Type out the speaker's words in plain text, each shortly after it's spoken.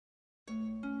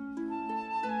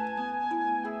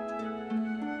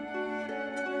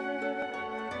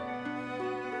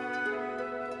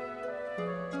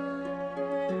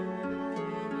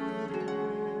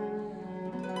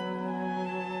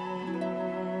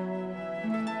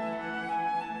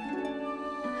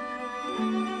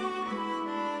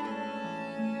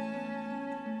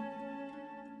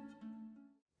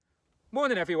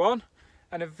Morning everyone,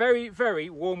 and a very, very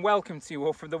warm welcome to you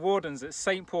all from the Wardens at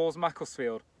St Paul's,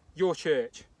 Macclesfield, your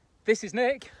church. This is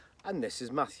Nick. And this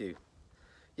is Matthew.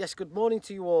 Yes, good morning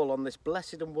to you all on this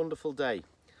blessed and wonderful day.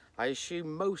 I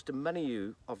assume most and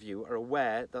many of you are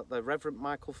aware that the Reverend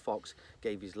Michael Fox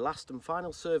gave his last and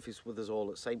final service with us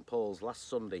all at St Paul's last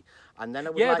Sunday. And then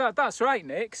I would that's right,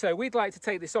 Nick. So we'd like to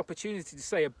take this opportunity to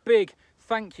say a big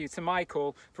thank you to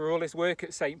Michael for all his work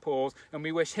at St Paul's, and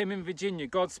we wish him and Virginia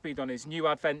Godspeed on his new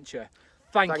adventure.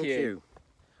 Thank you.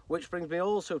 Which brings me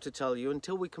also to tell you,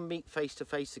 until we can meet face to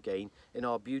face again in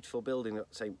our beautiful building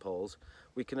at St Paul's,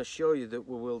 we can assure you that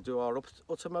we will do our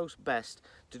uttermost best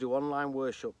to do online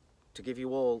worship to give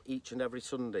you all each and every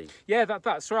Sunday. Yeah,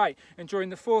 that's right. And during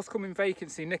the forthcoming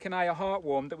vacancy, Nick and I are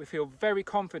heartwarmed that we feel very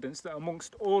confident that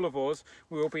amongst all of us,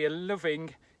 we will be a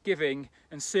loving, giving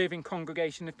and serving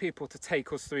congregation of people to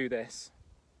take us through this.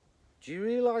 Do you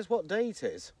realise what day it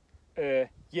is?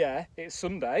 Yeah, it's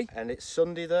Sunday. And it's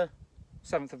Sunday the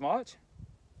 7th of March.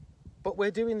 But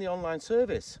we're doing the online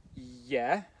service.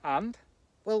 Yeah, and?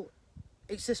 Well,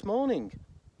 it's this morning.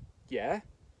 Yeah.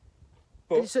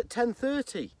 But it's at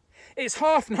 10:30. It's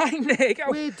 9:30, Nick.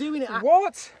 We're doing it at...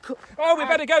 What? Oh, we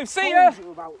better go. See ya.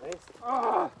 You about this.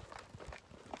 Oh,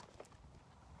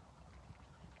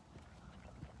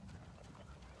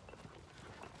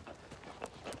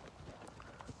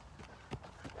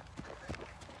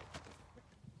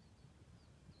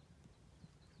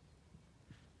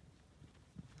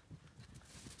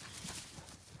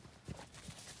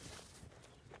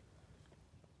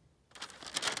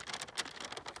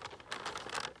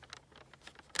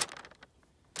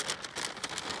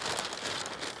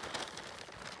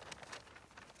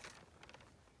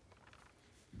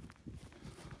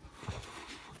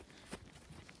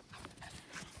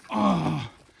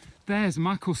 there's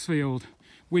Macclesfield.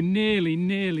 We're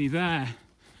nearly there.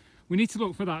 We need to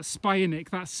look for that spire,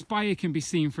 Nick. That spire can be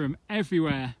seen from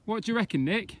everywhere. What do you reckon,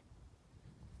 Nick?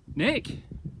 Nick?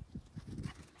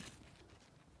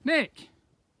 Nick?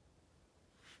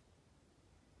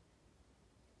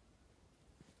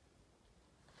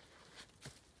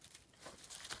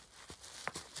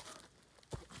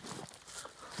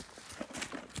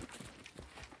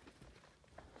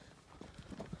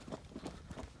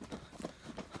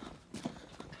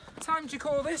 What time do you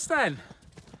call this then?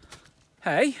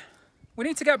 Hey, we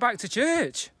need to get back to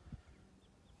church.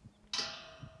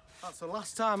 That's the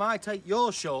last time I take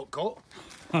your shortcut.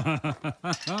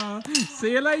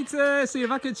 See you later. See you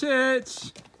back at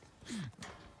church.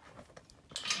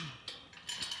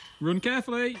 Run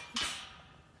carefully.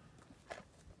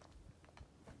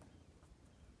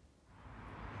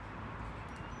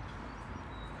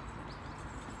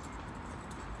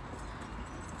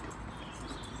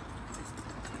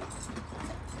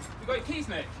 You got your keys,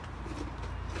 Nick?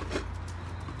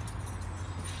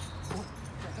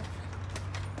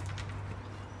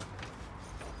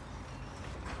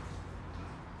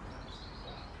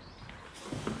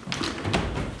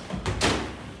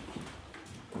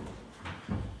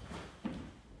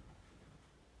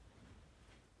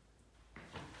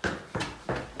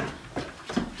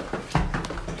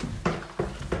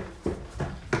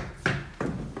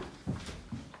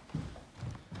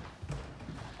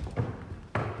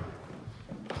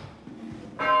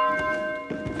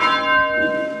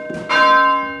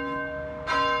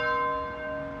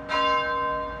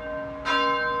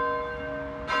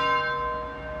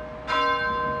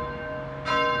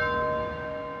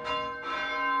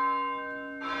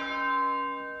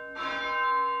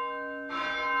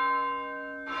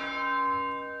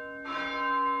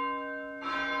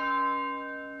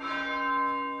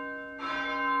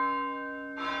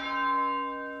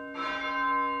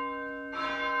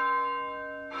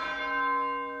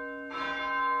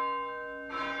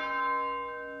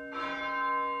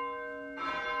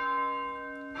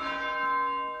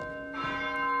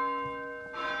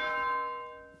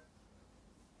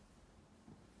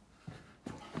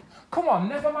 Come on,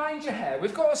 never mind your hair.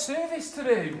 We've got a service to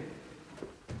do.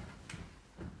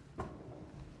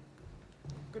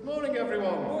 Good morning,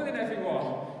 everyone. Morning,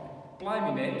 everyone.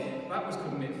 Blimey, Nick, that was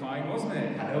coming in fine, wasn't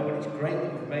it? I know, but it's great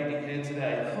that we've made it here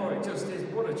today. Oh, it just is.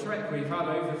 What a trek we've had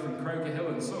over from Croker Hill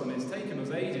and Sutton. It's taken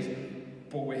us ages,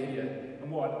 but we're here. And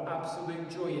what an absolute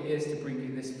joy it is to bring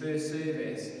you this first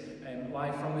service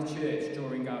live from the church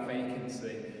during our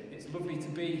vacancy. It's lovely to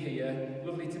be here,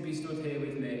 lovely to be stood here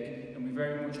with Nick, and we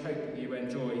very much hope that you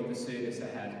enjoy the service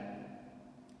ahead.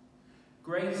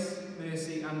 Grace,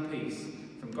 mercy and peace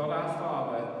from God our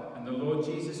Father and the Lord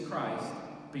Jesus Christ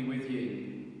be with you.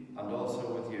 And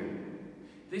also with you.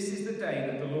 This is the day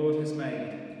that the Lord has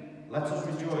made. Let us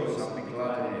rejoice and be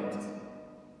glad in it.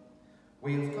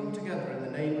 We have come together in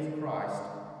the name of Christ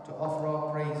to offer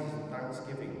our praises and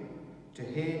thanksgiving, to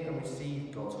hear and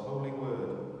receive God's holy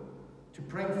word, to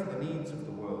pray for the needs of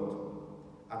the world,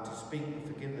 and to speak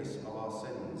the forgiveness of our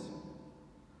sins,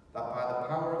 that by the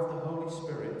power of the Holy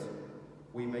Spirit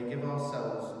we may give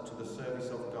ourselves to the service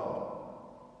of God.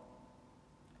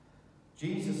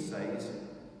 Jesus says,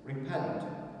 "Repent,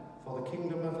 for the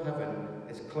kingdom of heaven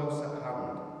is close at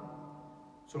hand."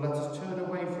 So let us turn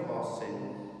away from our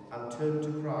sin and turn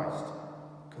to Christ,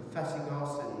 confessing our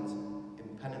sins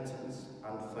in penitence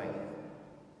and faith.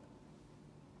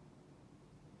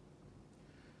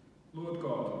 Lord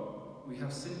God, we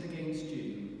have sinned against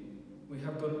you. We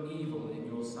have done evil in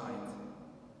your sight.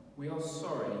 We are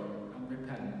sorry and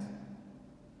repent.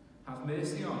 Have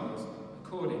mercy on us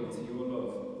according to your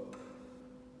love.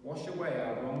 Wash away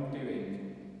our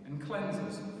wrongdoing and cleanse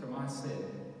us from our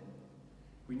sin.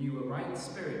 Renew a right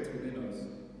spirit within us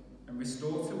and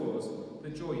restore to us the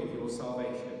joy of your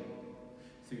salvation.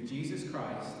 Through Jesus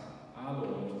Christ, our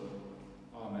Lord.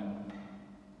 Amen.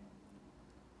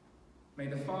 May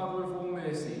the Father of all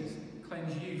mercies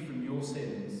cleanse you from your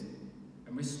sins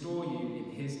and restore you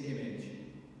in his image,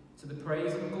 to the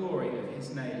praise and glory of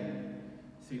his name,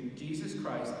 through Jesus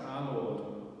Christ our Lord.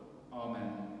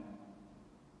 Amen.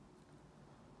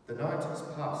 The night has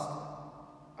passed,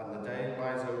 and the day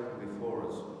lies open before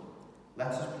us. Let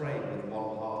us pray with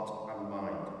one heart and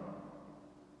mind.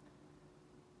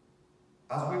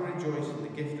 As we rejoice in the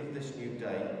gift of this new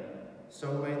day,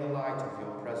 so may the light of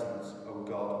your presence, O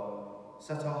God,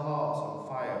 set our hearts on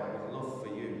fire with love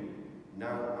for you,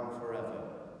 now and forever.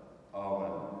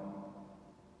 Amen.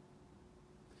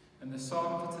 And the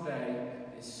psalm for today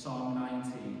is Psalm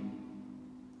 19.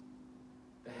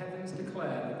 The heavens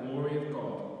declare the glory of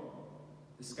God.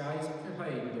 The skies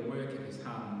proclaim the work of his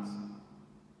hands.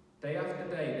 Day after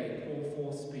day they pour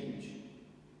forth speech.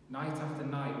 Night after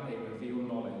night they reveal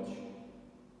knowledge.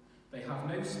 They have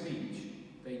no speech,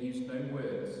 they use no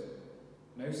words.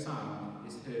 No sound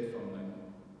is heard from them.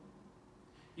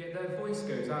 Yet their voice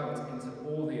goes out into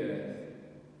all the earth,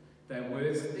 their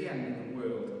words to the end of the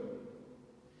world.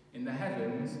 In the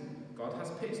heavens, God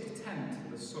has pitched a tent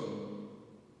for the sun.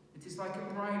 It is like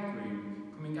a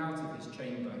bridegroom coming out of his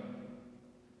chamber,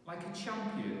 like a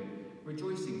champion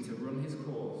rejoicing to run his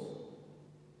course.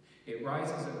 It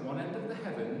rises at one end of the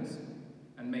heavens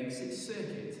and makes its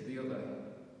circuit to the other.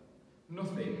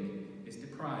 Nothing is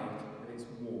deprived of its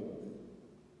warmth.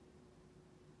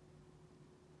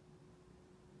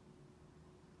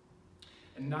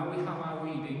 And now we have our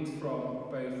readings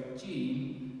from both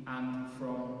Jean and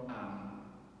from Anne.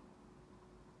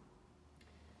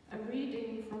 A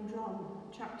reading from John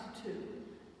chapter 2,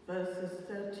 verses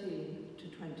 13 to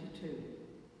 22.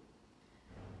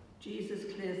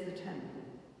 Jesus clears the temple.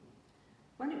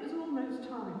 When it was almost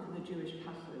time for the Jewish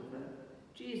Passover,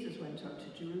 Jesus went up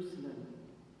to Jerusalem.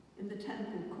 In the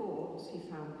temple courts he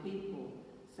found people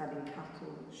selling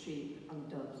cattle, sheep and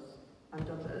doves, and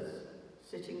others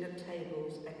sitting at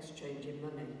tables exchanging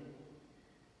money.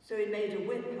 So he made a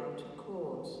whip out of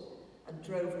cords and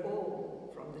drove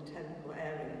all from the temple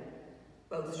area,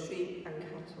 both sheep and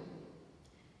cattle.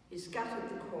 He scattered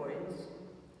the coins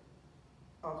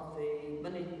of the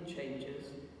money changers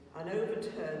and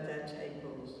overturned their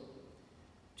tables.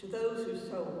 To those who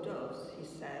sold doves, he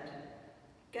said,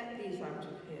 "Get these out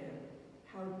of here.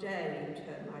 How dare you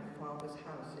turn my Father's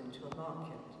house into a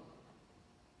market?"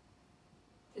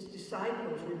 His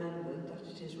disciples remembered that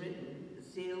it is written,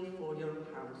 "Zeal for your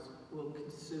house will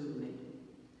consume me."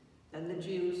 Then the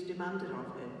Jews demanded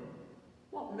of him,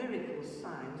 "What miracle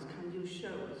signs can you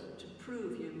show us to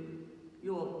prove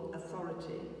your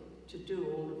authority to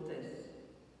do all of this?"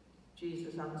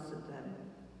 Jesus answered them,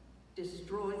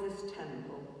 "Destroy this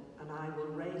temple, and I will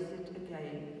raise it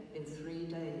again in 3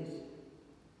 days."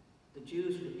 The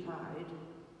Jews replied,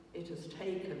 "It has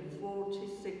taken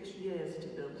 46 years to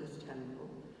build this temple,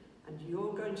 and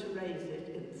you're going to raise it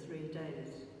in 3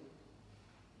 days."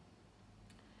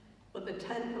 But the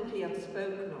temple he had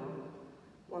spoken of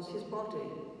was his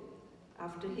body.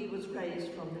 After he was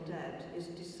raised from the dead, his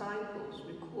disciples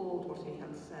recalled what he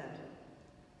had said.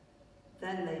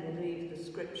 Then they believed the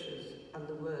scriptures and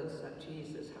the words that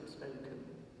Jesus had spoken.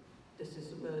 This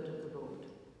is the word of the Lord.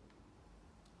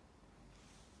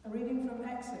 A reading from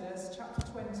Exodus chapter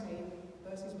 20,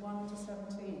 verses 1 to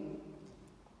 17,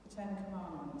 the 10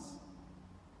 Commandments.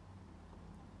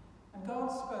 And God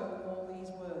spoke all these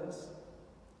words.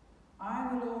 "I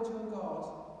am the Lord your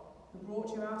God, who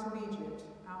brought you out of Egypt,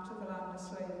 out of the land of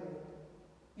slavery.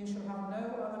 You shall have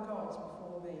no other gods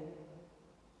before me.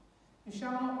 You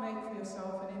shall not make for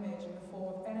yourself an image in the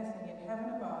form of anything in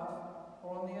heaven above,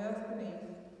 or on the earth beneath,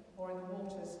 or in the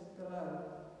waters below.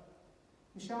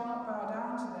 You shall not bow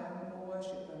down to them or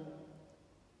worship them.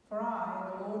 For I,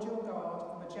 the Lord your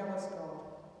God, am a jealous God,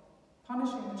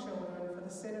 punishing the children for the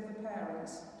sin of the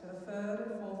parents to the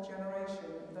 3rd and 4th generation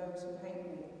of those who hate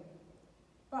me,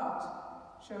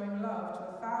 but showing love to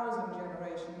 1,000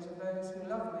 generations of those who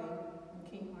love me and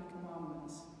keep my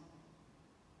commandments.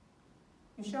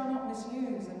 You shall not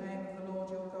misuse the name of the Lord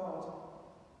your God,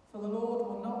 for the Lord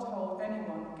will not hold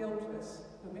anyone guiltless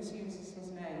who misuses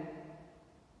his name.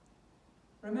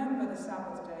 Remember the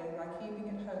Sabbath day by keeping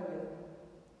it holy.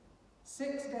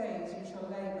 6 days you shall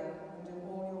labour and do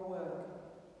all your work,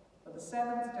 but the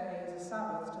 7th day is a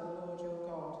Sabbath to the Lord your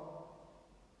God.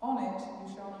 On it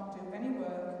you shall not do any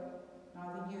work,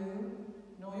 neither you,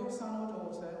 nor your son or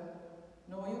daughter,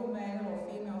 nor your male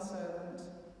or female servant,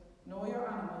 nor your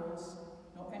animals,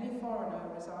 nor any foreigner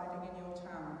residing in your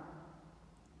town.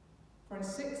 For in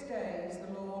 6 days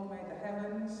the Lord made the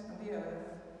heavens and the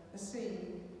earth, the sea,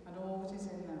 and all that is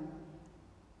in them.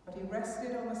 But he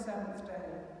rested on the 7th day.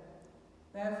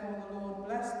 Therefore the Lord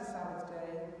blessed the Sabbath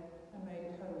day and made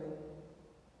it holy.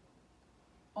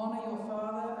 Honour your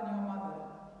father and your mother,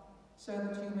 so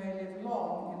that you may live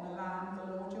long in the land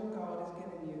the Lord your God has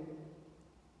given you.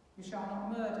 You shall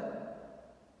not murder.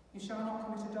 You shall not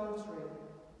commit adultery.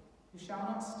 You shall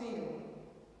not steal.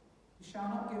 You shall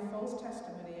not give false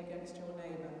testimony against your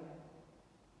neighbour.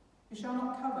 You shall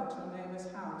not covet your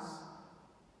neighbour's house.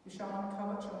 You shall not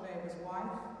covet your neighbour's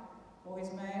wife, or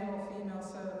his male or female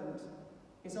servant,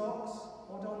 his ox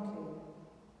or donkey,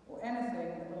 or anything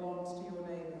that belongs to your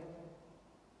neighbour.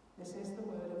 This is the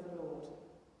word of the Lord.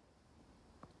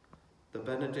 The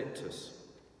Benedictus.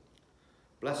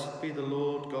 Blessed be the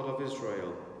Lord God of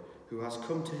Israel, who has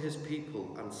come to his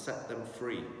people and set them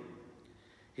free.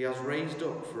 He has raised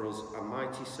up for us a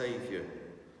mighty Saviour,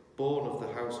 born of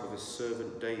the house of his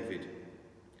servant David.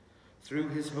 Through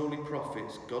his holy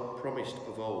prophets God promised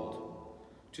of old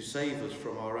to save us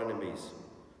from our enemies,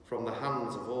 from the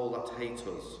hands of all that hate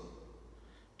us,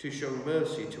 to show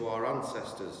mercy to our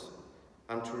ancestors,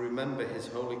 and to remember his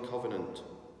holy covenant.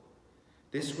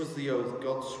 This was the oath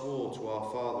God swore to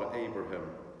our father Abraham,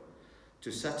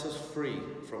 to set us free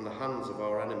from the hands of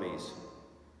our enemies,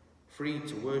 free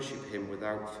to worship him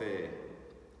without fear,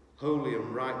 holy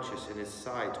and righteous in his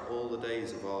sight all the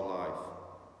days of our life.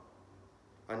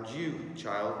 And you,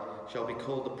 child, shall be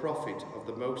called the prophet of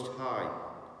the Most High,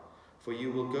 for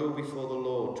you will go before the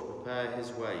Lord to prepare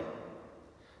his way,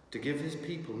 to give his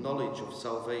people knowledge of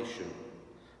salvation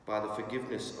by the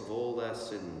forgiveness of all their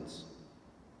sins.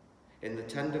 In the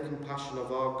tender compassion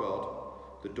of our God,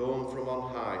 the dawn from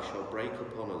on high shall break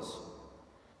upon us,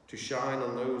 to shine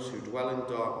on those who dwell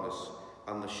in darkness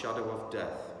and the shadow of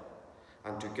death,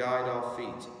 and to guide our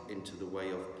feet into the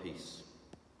way of peace.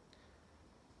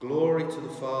 Glory to the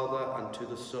Father, and to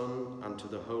the Son, and to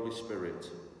the Holy Spirit,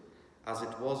 as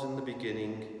it was in the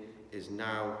beginning, is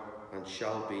now, and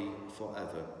shall be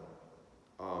forever.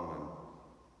 Amen.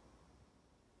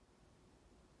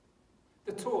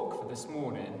 The talk for this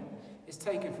morning is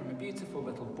taken from a beautiful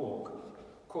little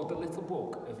book called The Little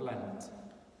Book of Lent.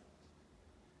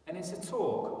 And it's a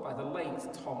talk by the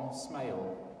late Tom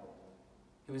Smale,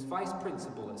 who was Vice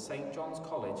Principal at St John's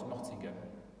College, Nottingham.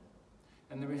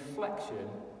 And the reflection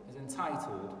is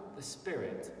entitled The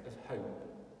Spirit of Hope.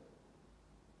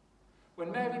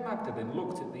 When Mary Magdalene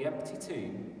looked at the empty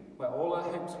tomb where all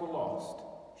her hopes were lost,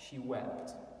 she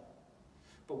wept.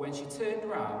 But when she turned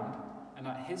round and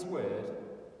at his word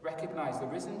recognised the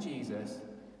risen Jesus,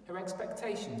 her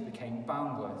expectations became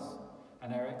boundless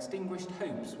and her extinguished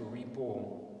hopes were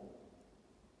reborn.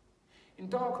 In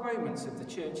dark moments of the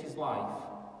church's life,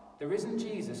 the risen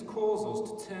Jesus calls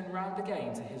us to turn round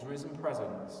again to his risen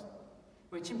presence,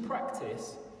 which in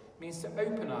practice means to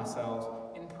open ourselves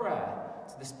in prayer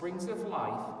to the springs of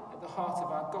life at the heart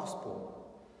of our gospel,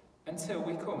 until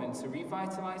we come into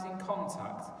revitalising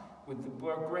contact with the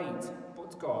great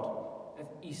but God of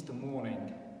Easter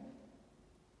morning.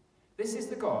 This is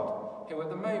the God who, at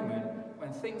the moment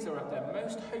when things are at their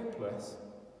most hopeless,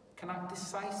 can act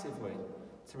decisively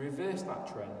to reverse that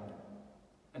trend,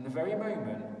 and the very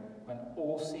moment when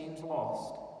all seems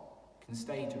lost, can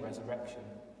stage a resurrection.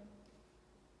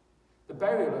 The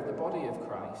burial of the body of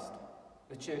Christ,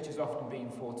 the church has often been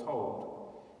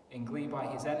foretold, in glee by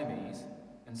his enemies,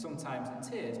 and sometimes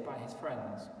in tears by his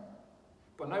friends.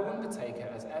 But no undertaker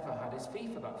has ever had his fee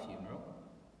for that funeral.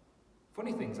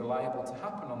 Funny things are liable to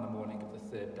happen on the morning of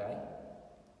the third day.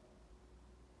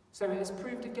 So it has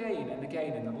proved again and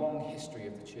again in the long history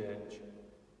of the church,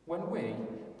 when we,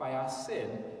 by our sin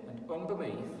and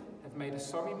unbelief, have made a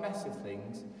sorry mess of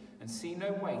things and see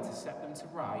no way to set them to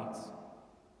rights,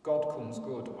 God comes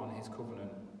good on his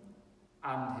covenant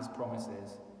and his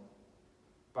promises.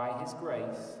 By his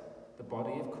grace, the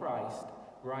body of Christ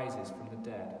rises from the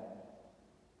dead.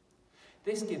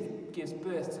 This gives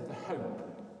birth to the hope.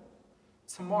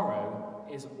 Tomorrow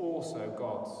is also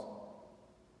God's.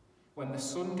 When the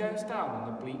sun goes down in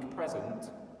the bleak present,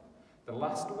 the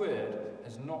last word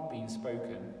has not been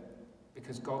spoken,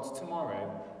 because God's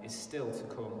tomorrow is still to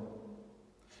come.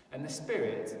 And the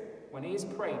Spirit, when he is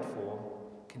prayed for,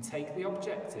 can take the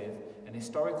objective and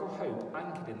historical hope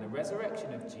anchored in the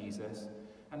resurrection of Jesus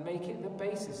and make it the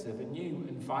basis of a new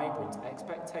and vibrant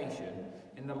expectation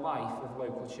in the life of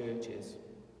local churches.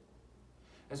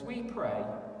 As we pray,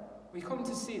 we come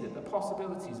to see that the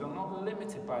possibilities are not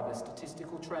limited by the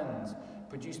statistical trends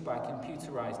produced by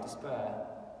computerized despair,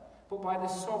 but by the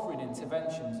sovereign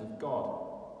interventions of God,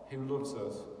 who loves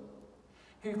us,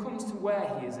 who comes to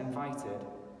where he is invited,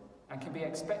 and can be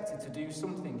expected to do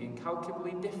something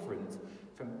incalculably different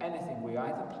from anything we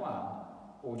either plan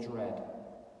or dread.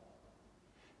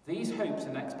 These hopes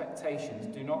and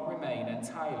expectations do not remain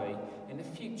entirely in a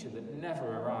future that never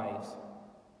arrives,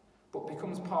 but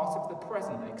becomes part of the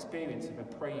present experience of a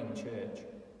praying church.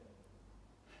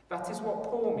 That is what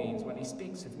Paul means when he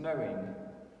speaks of knowing.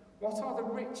 What are the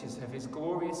riches of his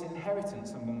glorious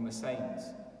inheritance among the saints?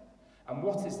 And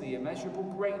what is the immeasurable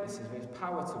greatness of his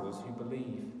power to us who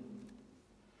believe?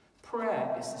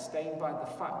 Prayer is sustained by the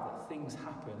fact that things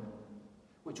happen,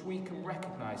 which we can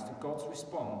recognise to God's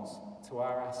response to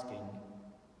our asking.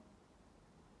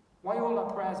 Why all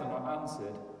our prayers are not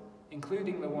answered,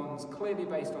 including the ones clearly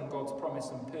based on God's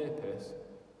promise and purpose?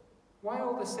 Why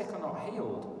all the sick are not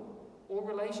healed, all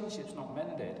relationships not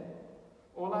mended,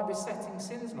 all our besetting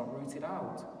sins not rooted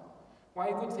out? Why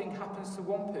a good thing happens to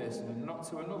one person and not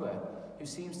to another who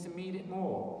seems to need it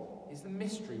more is the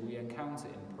mystery we encounter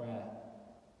in prayer.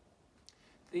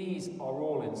 These are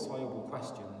all insoluble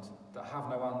questions that have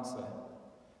no answer,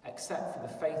 except for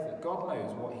the faith that God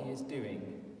knows what he is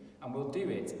doing and will do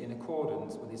it in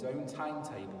accordance with his own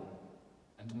timetable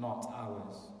and not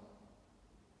ours.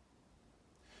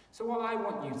 So what I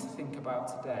want you to think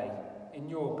about today in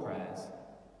your prayers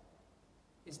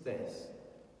is this.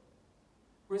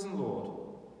 Risen Lord,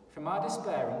 from our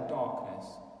despair and darkness,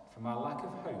 from our lack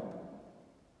of hope,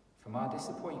 from our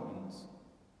disappointments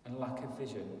and lack of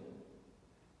vision,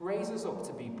 raise us up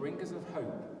to be bringers of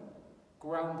hope,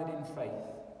 grounded in faith,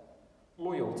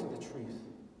 loyal to the truth,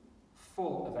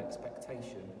 full of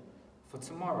expectation for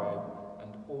tomorrow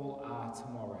and all our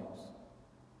tomorrows.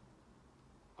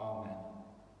 Amen.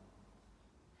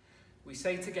 We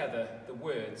say together the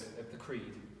words of the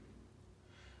Creed.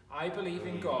 I believe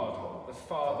in God, the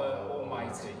Father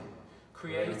Almighty,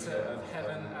 creator of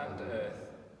heaven and earth.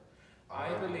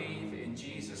 I believe in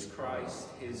Jesus Christ,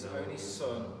 his only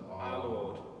Son, our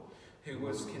Lord, who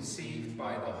was conceived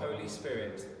by the Holy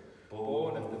Spirit,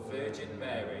 born of the Virgin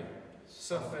Mary,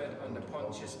 suffered under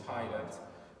Pontius Pilate,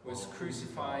 was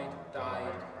crucified,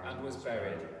 died, and was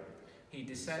buried. He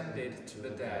descended to the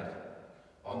dead.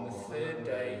 On the third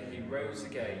day he rose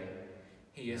again.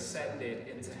 He ascended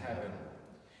into heaven.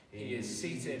 He is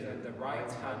seated at the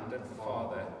right hand of the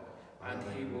Father, and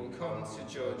he will come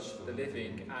to judge the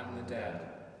living and the dead.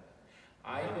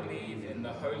 I believe in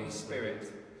the Holy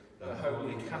Spirit, the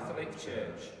Holy Catholic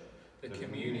Church, the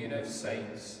communion of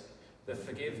saints, the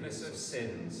forgiveness of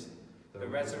sins, the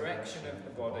resurrection of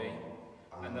the body,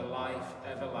 and the life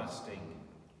everlasting.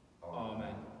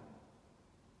 Amen.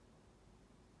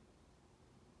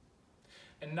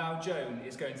 And now Joan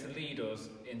is going to lead us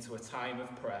into a time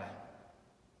of prayer.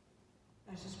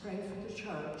 Let us pray for the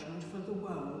Church and for the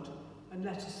world, and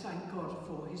let us thank God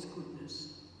for his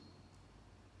goodness.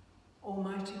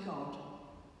 Almighty God,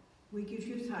 we give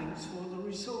you thanks for the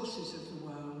resources of the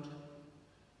world,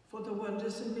 for the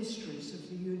wonders and mysteries of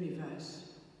the universe.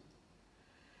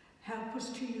 Help us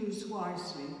to use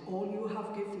wisely all you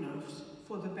have given us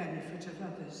for the benefit of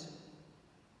others,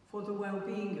 for the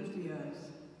well-being of the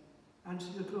earth, and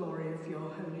to the glory of your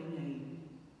holy name.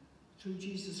 Through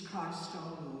Jesus Christ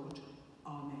our Lord.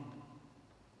 Amen.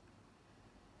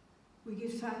 We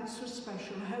give thanks for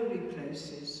special holy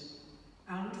places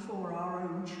and for our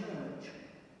own church.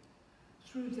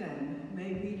 Through them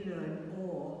may we learn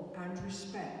awe and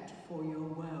respect for your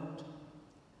world.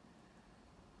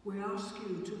 We ask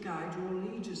you to guide all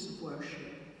leaders of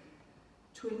worship,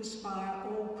 to inspire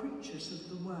all preachers of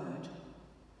the word,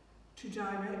 to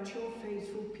direct your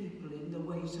faithful people in the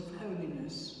ways of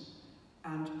holiness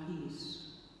and peace.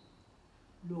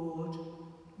 Lord,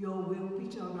 your will be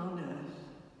done on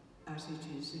earth as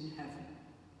it is in heaven.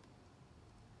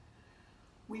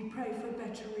 We pray for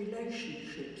better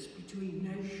relationships between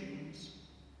nations,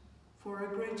 for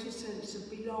a greater sense of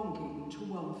belonging to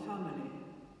one family.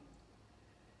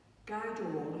 Guide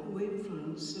all who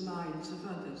influence the minds of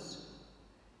others.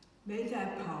 May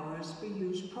their powers be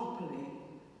used properly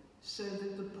so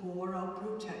that the poor are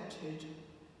protected,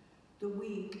 the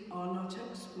weak are not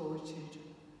exploited,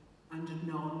 and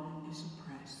none is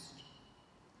oppressed.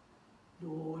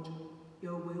 Lord,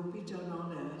 your will be done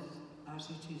on earth as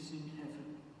it is in heaven.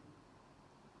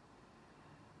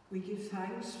 We give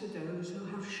thanks for those who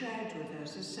have shared with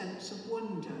us a sense of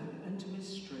wonder and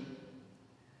mystery.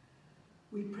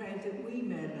 We pray that we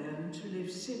may learn to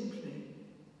live simply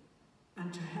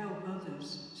and to help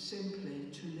others simply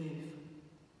to live.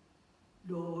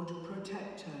 Lord,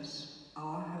 protect us,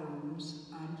 our homes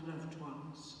and loved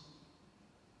ones.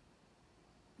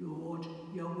 Lord,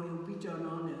 your will be done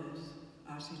on earth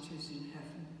as it is in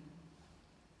heaven.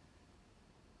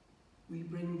 We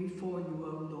bring before you,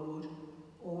 O Lord,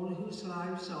 all whose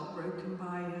lives are broken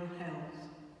by ill health,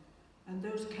 and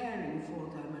those caring for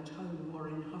them at home or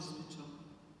in hospital.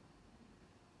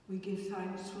 We give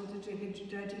thanks for the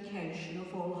dedication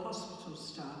of all hospital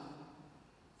staff,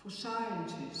 for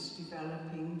scientists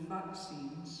developing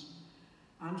vaccines,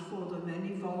 and for the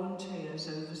many volunteers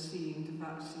overseeing the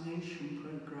vaccination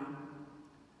programme.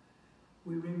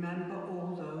 We remember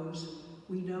all those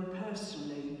we know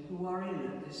personally who are ill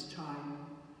at this time,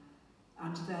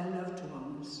 and their loved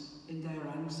ones in their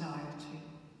anxiety.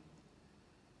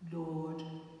 Lord,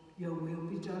 your will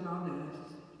be done on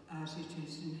earth as it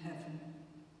is in heaven.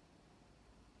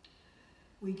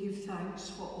 We give thanks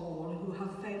for all who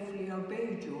have faithfully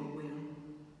obeyed your will,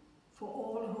 for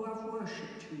all who have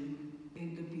worshipped you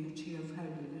in the beauty of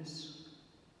holiness.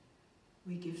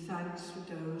 We give thanks for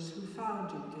those who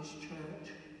founded this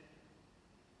church.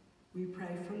 We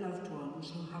pray for loved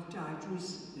ones who have died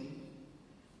recently,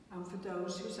 and for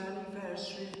those whose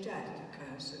anniversary of death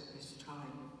occurs at this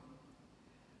time.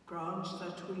 Grant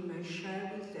that we may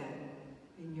share with them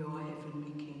in your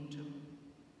heavenly kingdom.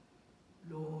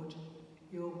 Lord,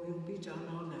 your will be done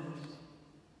on earth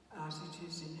as it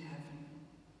is in heaven.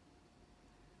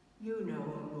 You know,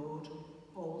 O Lord,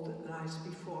 all that lies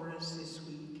before us this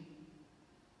week,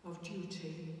 of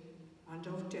duty and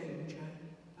of danger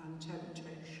and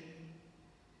temptation.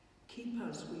 Keep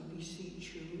us, we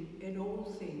beseech you, in all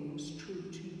things true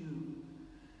to you,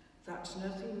 that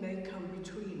nothing may come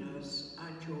between us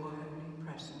and your holy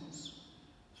presence.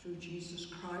 Through Jesus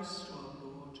Christ our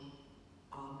Lord.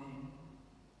 Amen.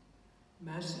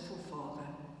 Merciful Father,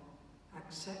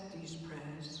 accept these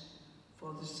prayers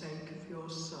for the sake of your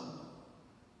Son,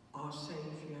 our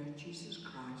Saviour, Jesus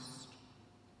Christ.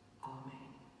 Amen.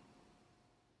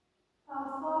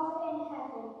 Our Father in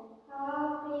heaven,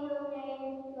 hallowed be your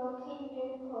name, your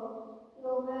kingdom come,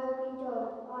 your will be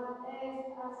done on earth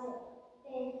as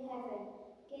it in heaven.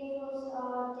 Give us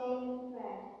our daily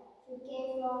bread,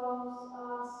 forgive us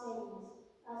our sins,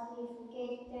 as we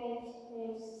forgive those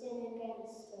who sin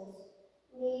against us.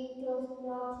 Lead us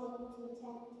not into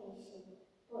temptation,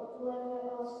 but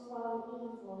deliver us from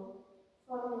evil.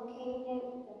 For the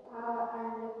kingdom, the power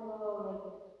and the glory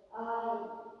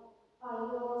are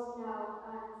yours now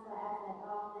and forever.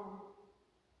 Amen.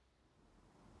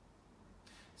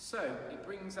 So, it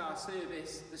brings our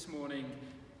service this morning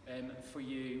for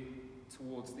you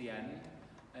towards the end.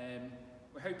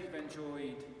 We hope you've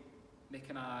enjoyed Nick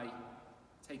and I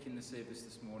taking the service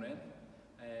this morning.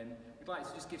 We'd like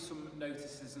to just give some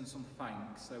notices and some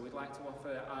thanks. So we'd like to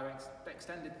offer our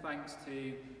extended thanks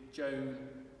to Joan,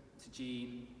 to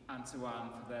Jean and to Anne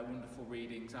for their wonderful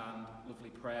readings and lovely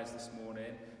prayers this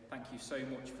morning. Thank you so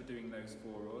much for doing those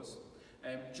for us.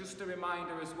 Just a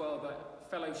reminder as well that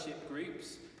fellowship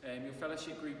groups, your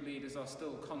fellowship group leaders are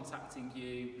still contacting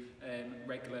you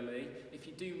regularly. If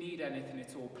you do need anything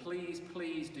at all, please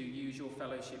do use your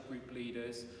fellowship group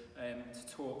leaders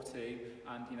to talk to,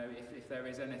 and if there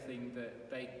is anything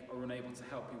that they are unable to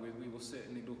help you with, we will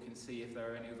certainly look and see if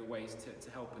there are any other ways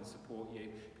to help and support you,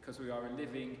 because we are a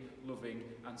living, loving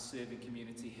and serving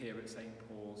community here at St.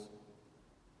 Paul's.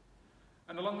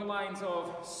 And along the lines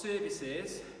of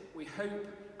services, we hope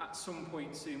at some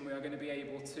point soon we are going to be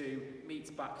able to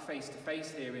meet back face to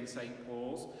face here in St.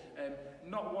 Paul's.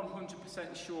 Not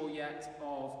 100% sure yet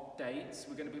of dates.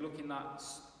 We're going to be looking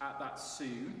at that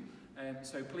soon.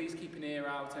 So please keep an ear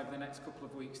out over the next couple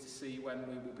of weeks to see when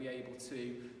we will be able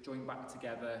to join back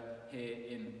together here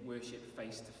in worship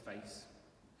face to face.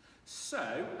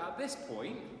 So at this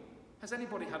point, has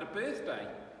anybody had a birthday?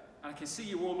 And I can see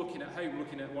you all looking at home,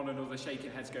 looking at one another, shaking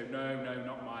heads, go, no,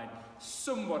 not mine.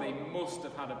 Somebody must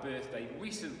have had a birthday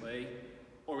recently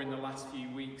or in the last few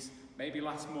weeks, maybe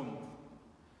last month.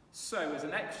 So as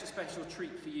an extra special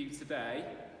treat for you today,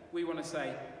 we want to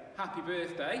say happy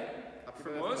birthday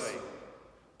from us,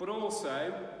 but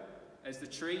also, as the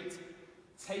treat,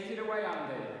 take it away,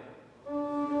 Andy.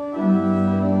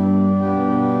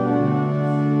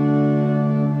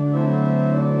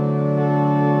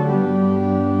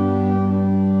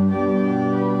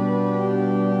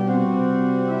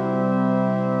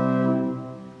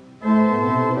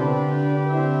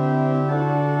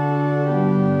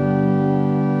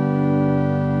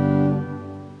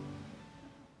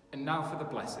 And now for the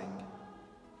blessing.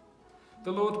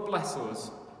 The Lord bless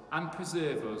us and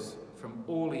preserve us from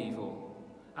all evil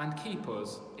and keep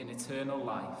us in eternal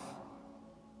life.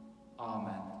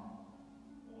 Amen.